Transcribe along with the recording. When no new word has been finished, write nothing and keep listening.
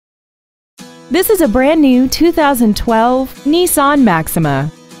This is a brand new 2012 Nissan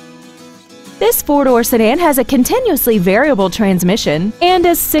Maxima. This four-door sedan has a continuously variable transmission and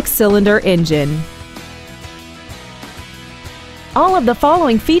a six-cylinder engine. All of the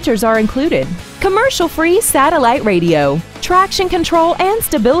following features are included: commercial-free satellite radio, traction control and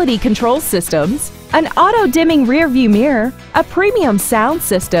stability control systems, an auto-dimming rear-view mirror, a premium sound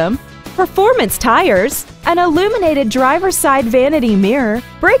system, performance tires, an illuminated driver's side vanity mirror,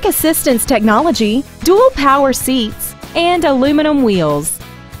 brake assistance technology, dual power seats, and aluminum wheels.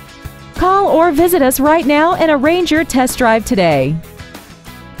 Call or visit us right now and arrange your test drive today.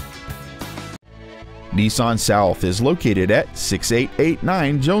 Nissan South is located at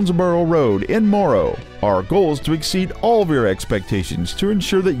 6889 Jonesboro Road in Morrow. Our goal is to exceed all of your expectations to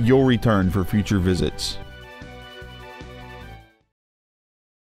ensure that you'll return for future visits.